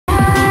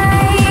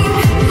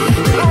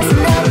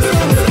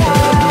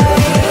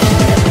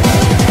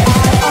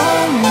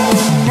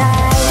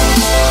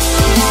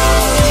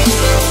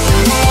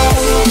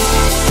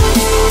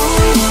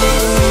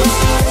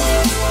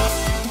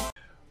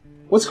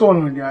What's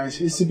going on, guys?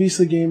 It's the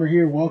Beastly Gamer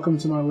here. Welcome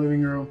to my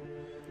living room.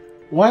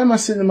 Why am I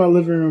sitting in my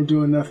living room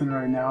doing nothing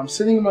right now? I'm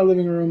sitting in my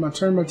living room. I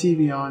turned my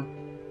TV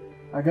on.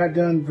 I got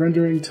done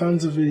rendering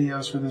tons of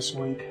videos for this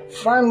week.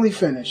 Finally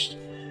finished.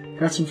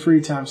 Got some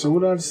free time. So what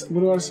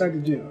do I decide to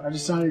do? I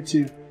decided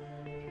to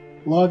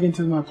log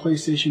into my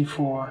PlayStation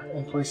 4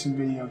 and play some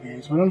video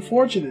games. But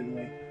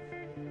unfortunately,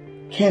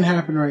 can't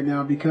happen right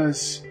now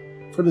because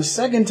for the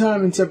second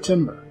time in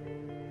September,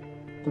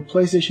 the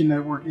PlayStation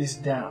Network is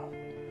down.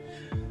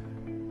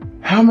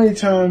 How many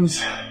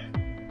times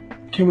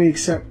can we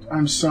accept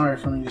I'm sorry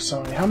from you,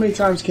 Sony? How many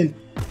times can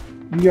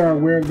we are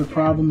aware of the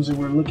problems and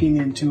we're looking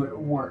into it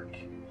work?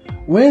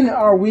 When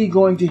are we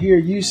going to hear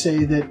you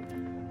say that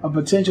a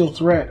potential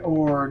threat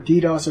or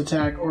DDoS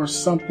attack or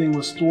something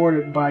was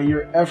thwarted by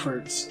your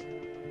efforts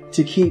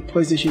to keep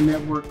PlayStation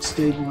Network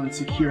stable and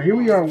secure? Here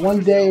we are, one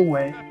day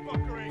away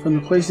from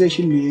the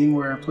PlayStation meeting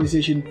where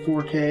PlayStation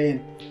 4K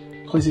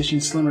and PlayStation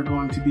Slim are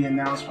going to be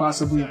announced,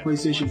 possibly a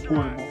PlayStation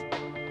Portable.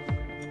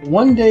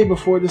 One day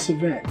before this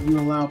event, you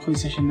allow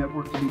PlayStation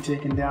Network to be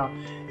taken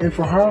down. And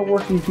for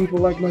hard-working people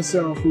like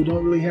myself who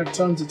don't really have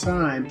tons of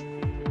time,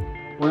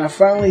 when I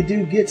finally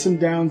do get some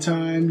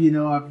downtime, you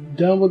know, I'm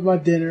done with my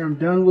dinner, I'm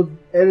done with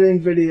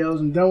editing videos,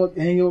 I'm done with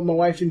hanging with my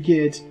wife and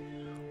kids,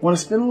 want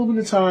to spend a little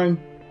bit of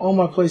time on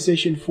my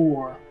PlayStation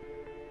 4,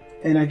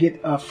 and I get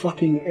a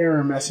fucking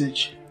error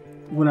message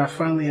when I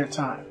finally have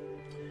time.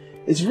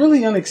 It's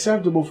really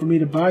unacceptable for me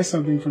to buy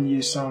something from you,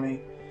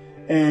 Sony,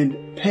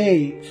 and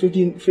pay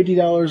 $50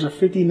 or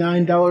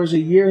 $59 a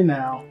year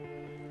now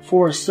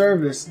for a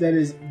service that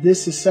is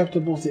this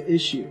susceptible to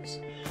issues,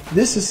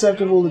 this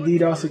susceptible to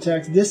DDoS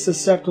attacks, this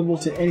susceptible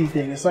to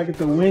anything. It's like if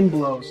the wind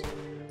blows,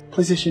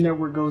 PlayStation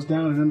Network goes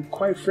down, and I'm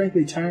quite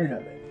frankly tired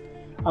of it.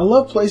 I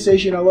love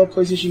PlayStation, I love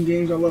PlayStation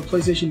games, I love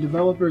PlayStation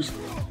developers,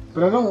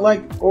 but I don't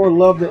like or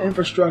love the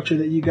infrastructure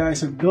that you guys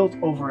have built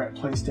over at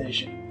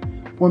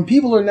PlayStation. When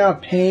people are now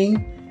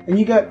paying, and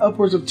you got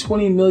upwards of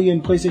 20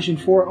 million PlayStation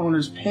 4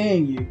 owners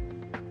paying you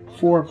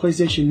for a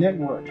PlayStation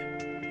Network,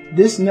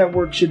 this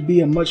network should be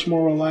a much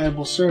more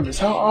reliable service.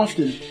 How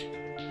often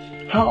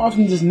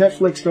does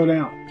Netflix go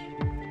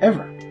down?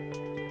 Ever.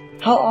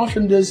 How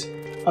often does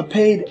a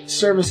paid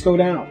service go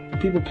down?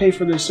 People pay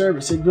for their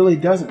service. It really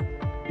doesn't,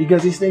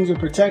 because these things are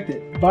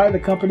protected by the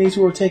companies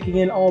who are taking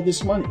in all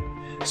this money.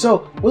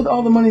 So with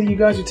all the money that you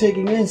guys are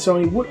taking in,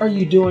 Sony, what are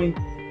you doing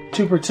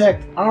to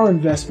protect our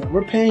investment?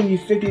 We're paying you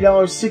 $50,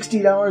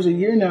 $60 a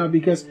year now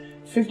because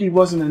 50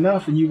 wasn't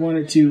enough and you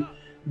wanted to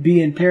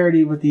be in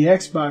parity with the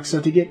Xbox. So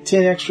to get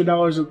 $10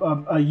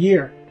 extra a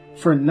year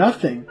for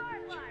nothing,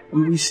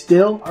 we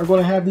still are going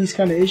to have these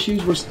kind of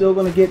issues. We're still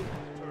going to get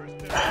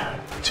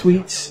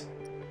tweets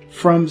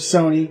from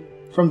Sony,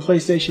 from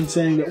PlayStation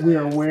saying that we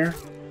are aware.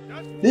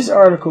 This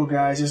article,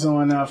 guys, is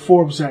on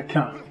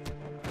Forbes.com.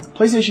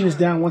 PlayStation is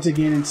down once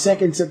again in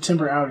second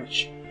September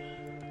outage.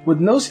 With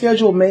no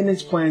scheduled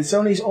maintenance plan,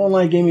 Sony's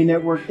online gaming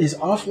network is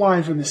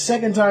offline for the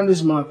second time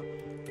this month.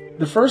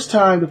 The first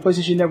time the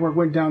PlayStation Network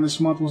went down this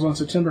month was on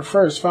September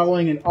 1st,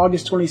 following an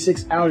August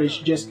 26th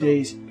outage just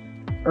days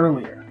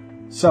earlier.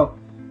 So,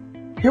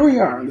 here we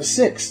are on the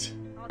 6th.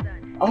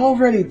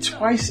 Already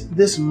twice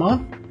this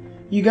month?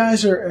 You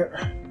guys are...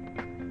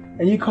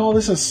 and you call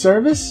this a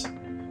service?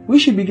 We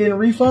should be getting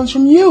refunds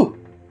from you!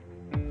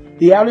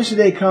 The outage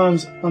today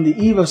comes on the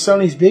eve of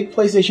Sony's big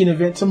PlayStation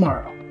event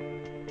tomorrow.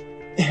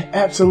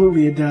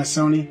 Absolutely it does,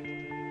 Sony.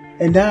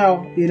 And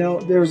now, you know,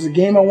 there's a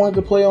game I wanted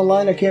to play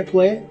online. I can't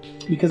play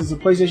it because it's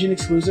a PlayStation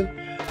exclusive.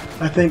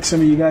 I think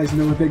some of you guys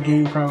know what that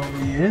game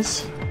probably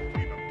is.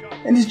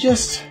 And it's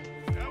just,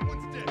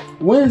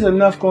 when is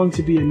enough going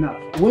to be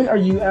enough? When are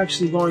you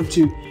actually going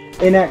to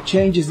enact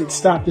changes that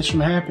stop this from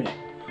happening?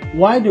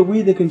 Why do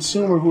we, the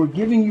consumer, who are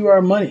giving you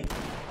our money,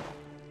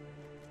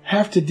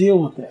 have to deal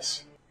with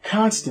this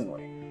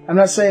constantly? I'm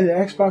not saying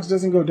that Xbox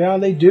doesn't go down.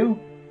 They do.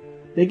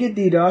 They get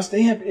DDoS,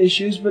 they have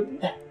issues, but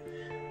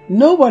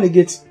nobody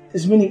gets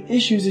as many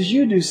issues as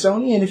you do,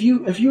 Sony. And if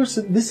you're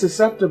this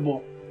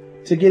susceptible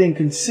to getting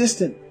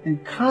consistent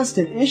and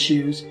constant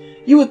issues,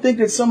 you would think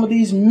that some of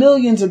these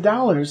millions of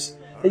dollars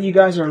that you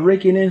guys are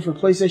raking in for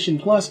PlayStation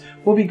Plus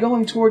will be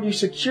going toward your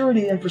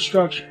security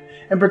infrastructure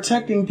and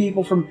protecting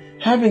people from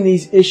having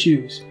these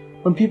issues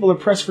when people are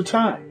pressed for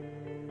time.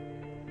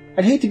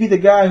 I'd hate to be the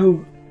guy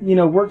who, you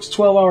know, works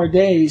 12-hour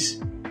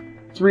days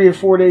 3 or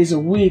 4 days a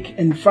week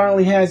and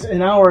finally has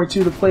an hour or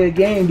two to play a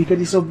game because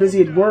he's so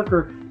busy at work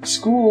or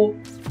school,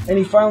 and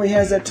he finally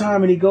has that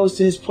time and he goes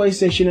to his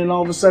PlayStation and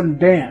all of a sudden,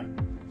 bam,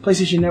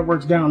 PlayStation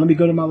Network's down. Let me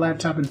go to my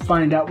laptop and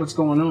find out what's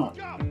going on.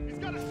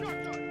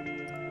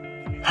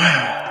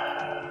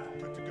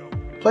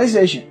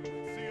 PlayStation.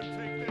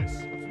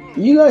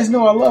 You guys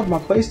know I love my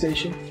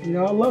PlayStation. You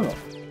know, I love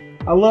them.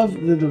 I love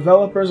the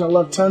developers. I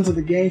love tons of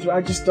the games, but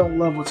I just don't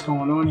love what's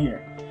going on here.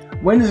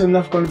 When is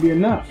enough going to be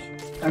enough?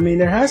 I mean,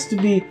 there has to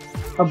be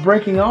a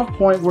breaking off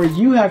point where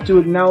you have to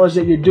acknowledge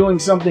that you're doing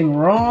something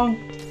wrong.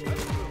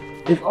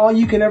 If all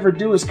you can ever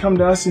do is come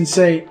to us and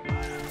say,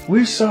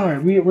 we're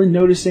sorry, we're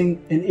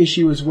noticing an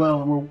issue as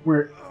well, and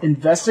we're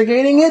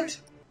investigating it,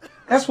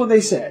 That's what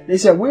they said. They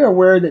said, we're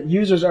aware that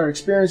users are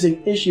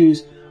experiencing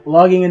issues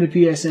logging into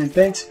PSN.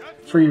 Thanks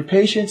for your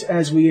patience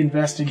as we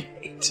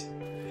investigate.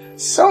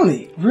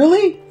 Sony,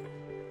 really?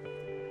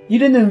 You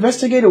didn't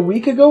investigate a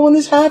week ago when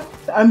this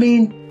happened? I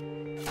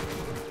mean,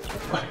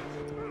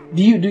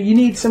 do you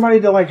need somebody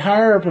to like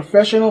hire a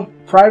professional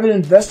private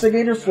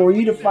investigator for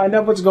you to find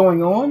out what's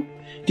going on?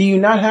 Do you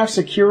not have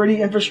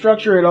security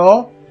infrastructure at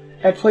all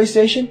at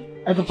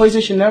PlayStation, at the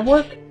PlayStation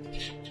Network?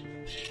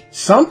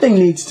 Something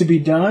needs to be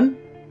done.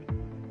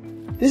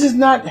 This is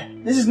not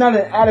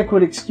an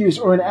adequate excuse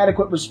or an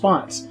adequate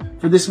response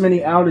for this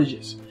many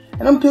outages.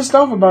 And I'm pissed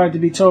off about it, to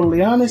be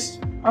totally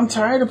honest. I'm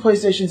tired of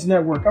PlayStation's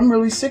network. I'm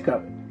really sick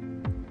of it.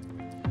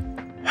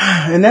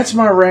 And that's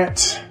my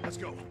rant. Let's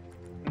go.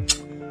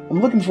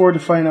 I'm looking forward to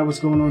finding out what's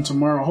going on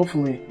tomorrow.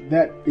 Hopefully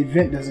that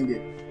event doesn't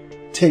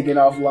get taken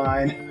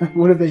offline.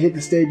 What if they hit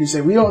the stage and say,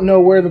 we don't know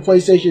where the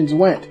PlayStations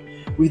went.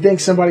 We think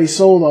somebody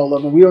sold all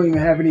of them. We don't even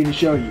have any to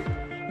show you.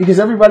 Because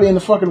everybody in the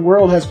fucking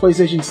world has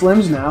PlayStation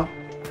Slims now.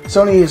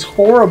 Sony is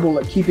horrible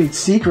at keeping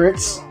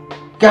secrets.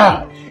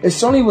 God, if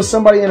Sony was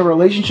somebody in a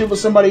relationship with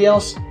somebody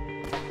else,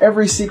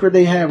 every secret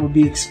they have would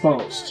be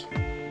exposed.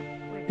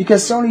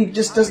 Because Sony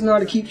just doesn't know how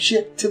to keep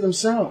shit to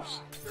themselves.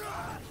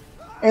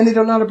 And they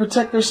don't know how to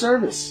protect their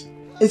service.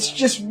 It's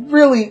just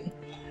really,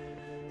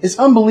 it's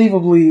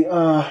unbelievably,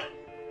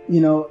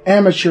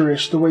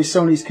 amateurish the way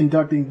Sony's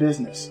conducting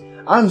business.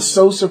 I'm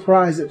so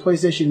surprised that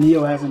PlayStation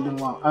Neo hasn't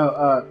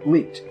been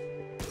leaked.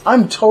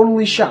 I'm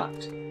totally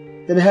shocked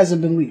that it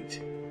hasn't been leaked.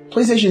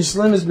 PlayStation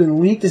Slim has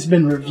been leaked, it's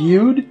been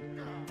reviewed.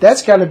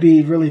 That's got to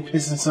be really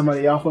pissing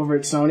somebody off over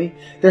at Sony.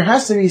 There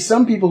has to be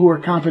some people who are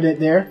competent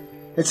there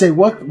that say,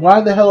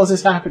 why the hell is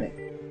this happening?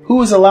 Who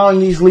is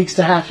allowing these leaks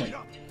to happen?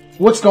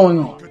 What's going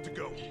on?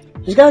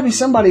 There's got to be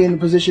somebody in the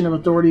position of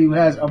authority who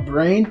has a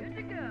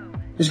brain.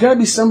 There's got to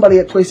be somebody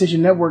at PlayStation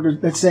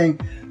Network that's saying,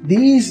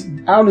 these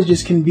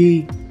outages can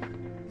be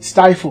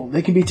stifled.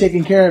 They can be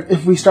taken care of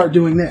if we start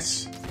doing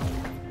this.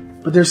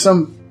 But there's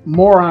some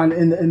moron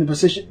in the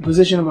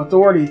position of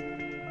authority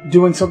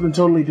doing something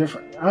totally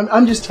different.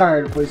 I'm just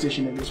tired of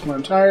PlayStation at this point.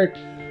 I'm tired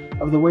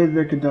of the way that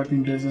they're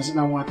conducting business, and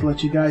I want to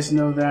let you guys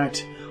know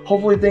that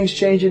hopefully things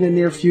change in the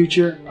near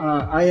future.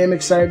 I am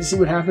excited to see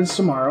what happens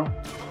tomorrow.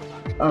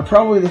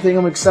 Probably the thing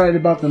I'm excited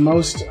about the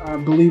most,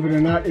 believe it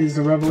or not, is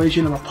the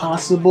revelation of a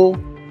possible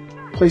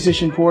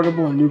PlayStation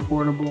Portable, a new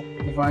portable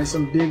device.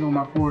 I'm big on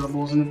my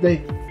portables, and if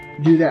they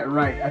do that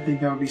right, I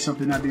think that would be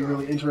something I'd be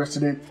really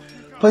interested in.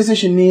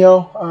 PlayStation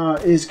Neo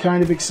is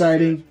kind of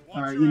exciting.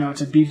 It's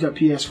a beefed up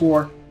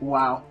PS4.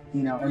 Wow.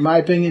 In my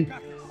opinion,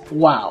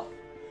 wow.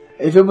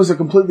 If it was a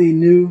completely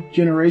new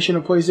generation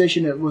of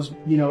PlayStation, it was,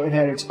 it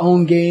had its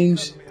own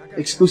games,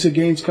 exclusive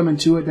games coming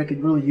to it that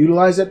could really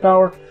utilize that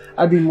power,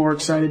 I'd be more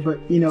excited. But,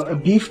 a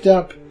beefed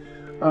up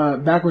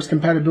backwards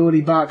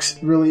compatibility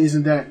box really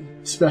isn't that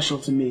special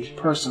to me,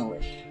 personally.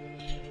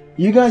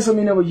 You guys let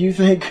me know what you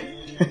think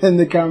in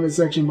the comment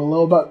section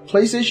below about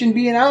PlayStation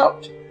being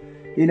out.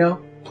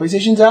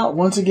 PlayStation's out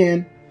once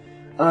again.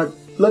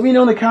 Let me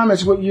know in the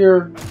comments what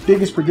your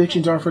biggest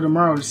predictions are for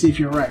tomorrow to see if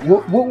you're right.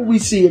 What will we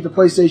see at the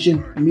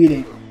PlayStation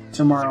meeting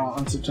tomorrow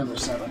on September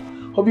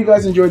 7th? Hope you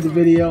guys enjoyed the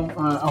video.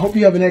 I hope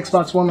you have an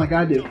Xbox One like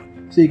I do,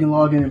 so you can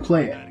log in and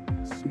play it.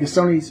 Because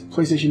Sony's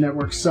PlayStation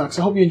Network sucks.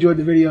 I hope you enjoyed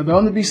the video. Though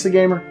I'm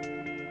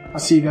thebeastlygamer. I'll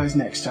see you guys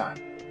next time.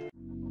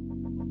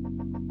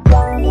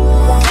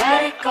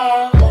 Let it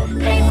go.